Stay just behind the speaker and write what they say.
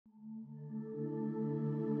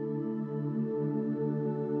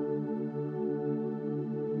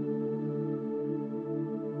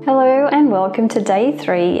Hello and welcome to day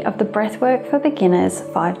 3 of the Breathwork for Beginners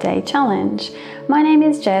 5-day challenge. My name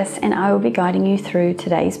is Jess and I will be guiding you through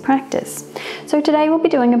today's practice. So today we'll be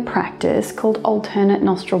doing a practice called alternate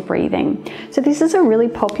nostril breathing. So this is a really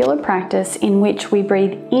popular practice in which we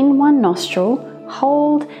breathe in one nostril,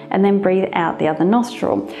 hold, and then breathe out the other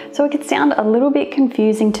nostril. So it could sound a little bit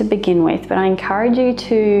confusing to begin with, but I encourage you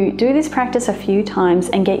to do this practice a few times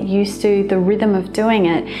and get used to the rhythm of doing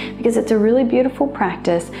it, because it's a really beautiful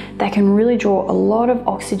practice that can really draw a lot of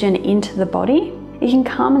oxygen into the body. It can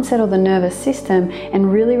calm and settle the nervous system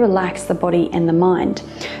and really relax the body and the mind.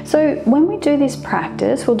 So when we do this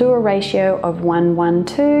practice, we'll do a ratio of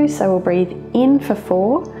 1-1-2. So we'll breathe in for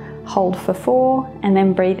 4, hold for 4, and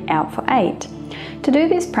then breathe out for 8. To do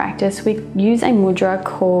this practice, we use a mudra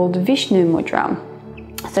called Vishnu mudra.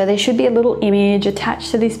 So there should be a little image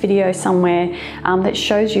attached to this video somewhere that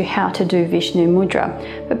shows you how to do Vishnu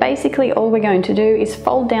mudra. But basically all we're going to do is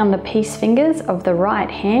fold down the peace fingers of the right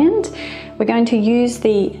hand. We're going to use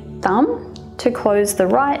the thumb to close the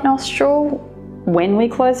right nostril when we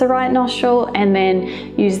close the right nostril, and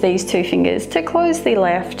then use these 2 fingers to close the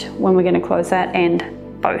left when we're going to close that, and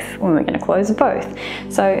both when we're going to close both.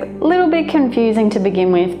 So a little bit confusing to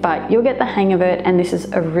begin with, but you'll get the hang of it, and this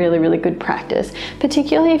is a really good practice,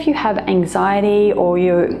 particularly if you have anxiety or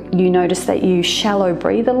you notice that you shallow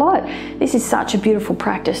breathe a lot. This is such a beautiful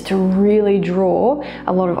practice to really draw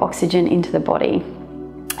a lot of oxygen into the body.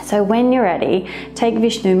 So when you're ready, take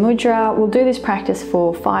Vishnu mudra. We'll do this practice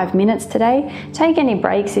for 5 minutes today. Take any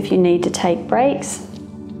breaks if you need to take breaks.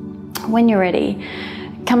 When you're ready,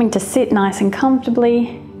 coming to sit nice and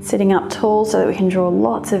comfortably, sitting up tall so that we can draw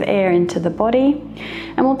lots of air into the body.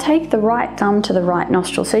 And we'll take the right thumb to the right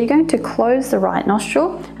nostril. So you're going to close the right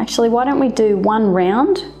nostril. Actually, why don't we do 1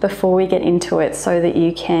 round before we get into it so that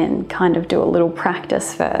you can kind of do a little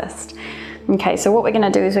practice first. Okay, so what we're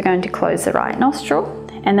going to do is we're going to close the right nostril,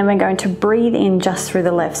 and then we're going to breathe in just through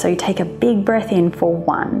the left. So you take a big breath in for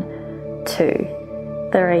 1, 2,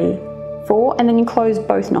 3, 4, and then you close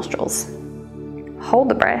both nostrils. Hold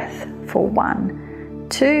the breath for 1,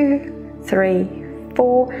 2, 3,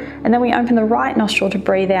 4, and then we open the right nostril to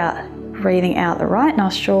breathe out, breathing out the right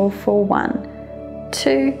nostril for 1,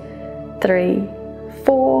 2, 3,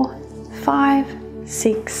 4, 5,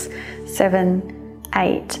 6, 7,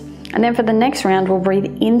 8. And then for the next round, we'll breathe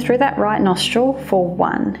in through that right nostril for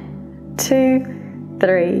 1, 2,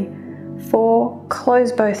 3, 4,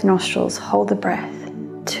 close both nostrils, hold the breath,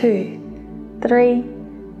 2, 3,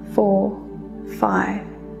 4, 5,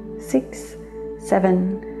 6,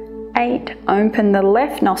 7, 8. Open the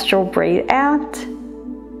left nostril, breathe out.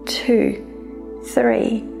 2,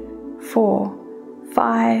 3, 4,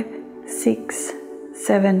 5, 6,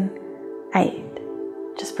 7, 8.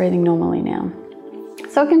 Just breathing normally now.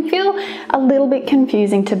 So it can feel a little bit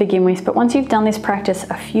confusing to begin with, but once you've done this practice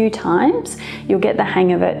a few times, you'll get the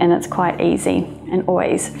hang of it, and it's quite easy and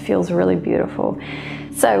always feels really beautiful.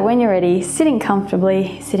 So when you're ready, sitting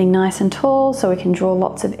comfortably, sitting nice and tall so we can draw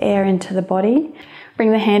lots of air into the body.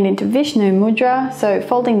 Bring the hand into Vishnu mudra, so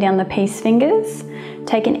folding down the peace fingers.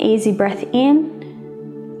 Take an easy breath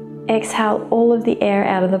in. Exhale all of the air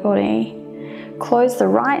out of the body. Close the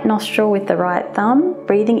right nostril with the right thumb,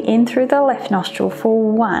 breathing in through the left nostril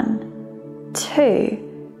for 1,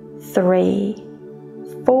 2, 3,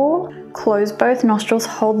 4. Close both nostrils,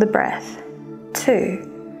 hold the breath.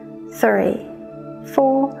 2, 3,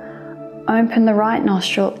 4. Open the right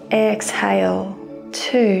nostril, exhale.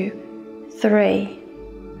 2, 3,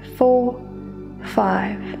 4,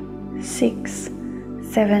 5, 6,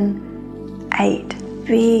 7, 8.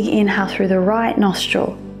 Big inhale through the right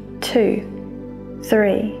nostril. 2,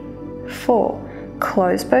 3, 4.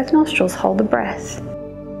 Close both nostrils, hold the breath.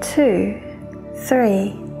 2,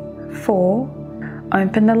 3, 4.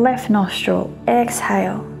 Open the left nostril,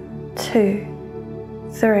 exhale. 2,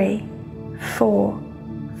 3, 4,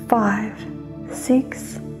 5,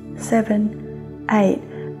 6, 7,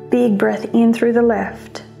 8. Big breath in through the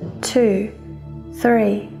left. 2,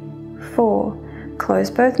 3, 4.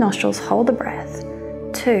 Close both nostrils, hold the breath.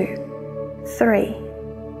 2, 3,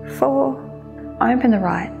 4. Open the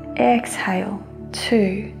right, exhale.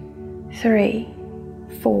 2, 3,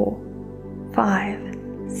 4, 5,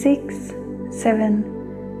 6,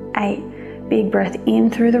 7, 8. Big breath in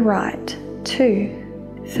through the right.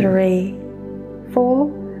 2, 3,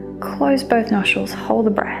 4. Close both nostrils, hold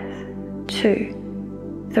the breath.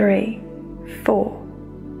 2, 3, 4.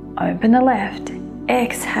 Open the left,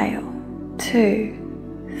 exhale.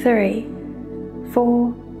 2, 3,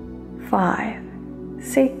 4, 5,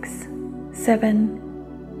 6,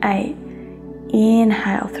 7, 8.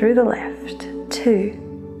 Inhale through the left.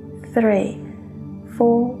 2, 3,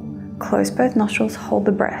 4, close both nostrils, hold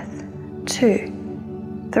the breath.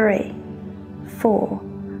 2, 3, 4,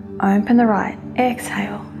 open the right,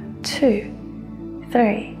 exhale. 2,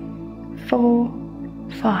 3, 4,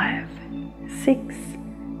 5, 6,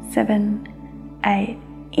 7, 8.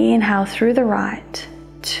 Inhale through the right.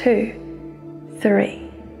 2,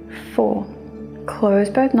 3, 4. Close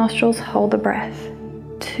both nostrils, hold the breath.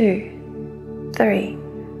 2, 3,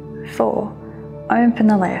 4. Open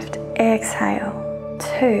the left, exhale.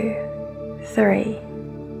 2, 3,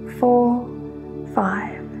 4,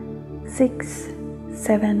 5, 6,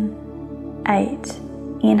 7, 8.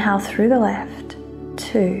 Inhale through the left.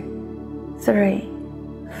 2, 3,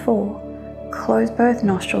 4. Close both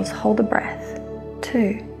nostrils, hold the breath.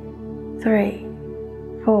 2, 3,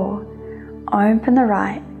 4. Open the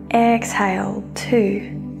right, exhale.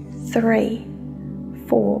 2, 3,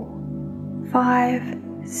 4, 5,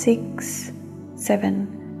 6,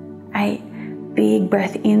 7, 8. Big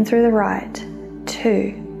breath in through the right.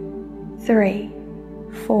 2, 3,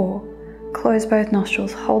 4. Close both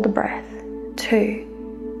nostrils, hold the breath.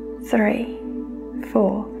 2, 3,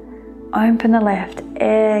 4. Open the left,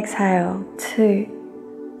 exhale. 2,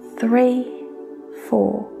 3,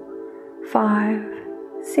 4, 5,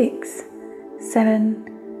 6,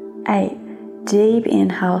 7, 8. Deep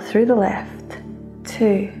inhale through the left.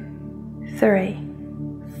 2, 3,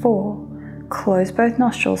 4. Close both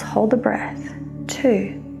nostrils, hold the breath.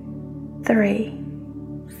 2, 3,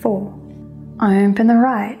 4. Open the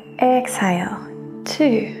right, exhale.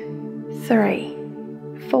 2, 3,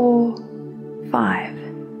 4, 5,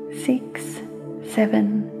 6,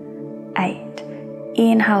 7, 8.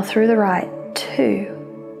 Inhale through the right.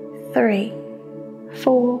 2, 3,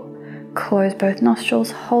 4. Close both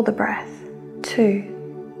nostrils, hold the breath.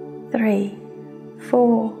 2, 3,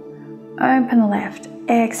 4. Open the left,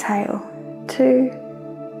 exhale. 2,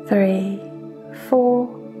 3,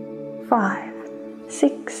 4, 5,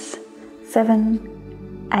 6,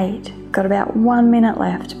 7, 8. Got about 1 minute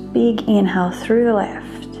left. Big inhale through the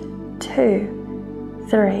left. 2,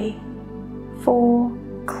 3, 4.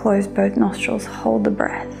 Close both nostrils, hold the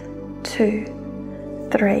breath. 2,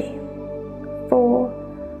 3, 4.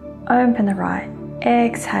 Open the right,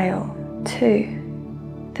 exhale.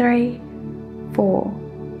 2, 3, 4,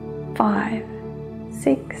 5,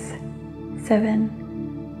 6,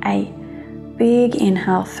 7, 8. Big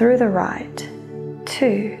inhale through the right.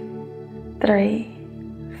 2, 3,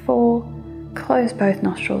 4. Close both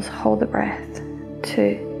nostrils, hold the breath.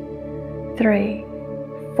 2, 3,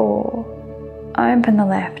 4. Open the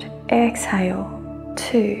left, exhale.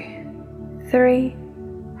 2, 3,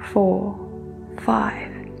 4,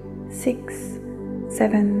 5, 6,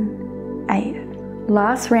 7, 8.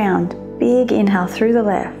 Last round. Big inhale through the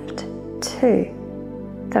left.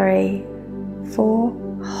 2, 3, 4.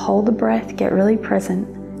 Hold the breath, get really present.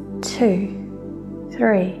 2,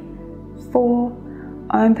 3, 4.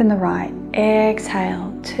 Open the right,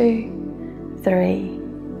 exhale. 2, 3,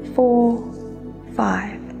 4,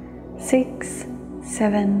 5, 6,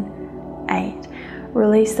 7, 8.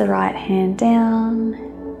 Release the right hand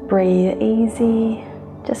down. Breathe easy.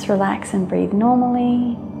 Just relax and breathe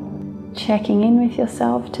normally. Checking in with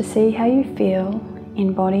yourself to see how you feel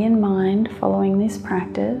in body and mind following this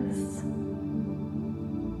practice.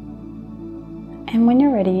 And when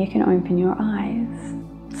you're ready, you can open your eyes.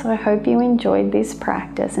 So I hope you enjoyed this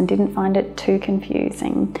practice and didn't find it too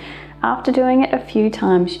confusing. After doing it a few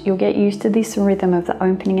times, you'll get used to this rhythm of the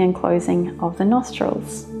opening and closing of the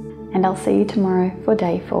nostrils. And I'll see you tomorrow for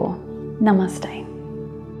day 4. Namaste.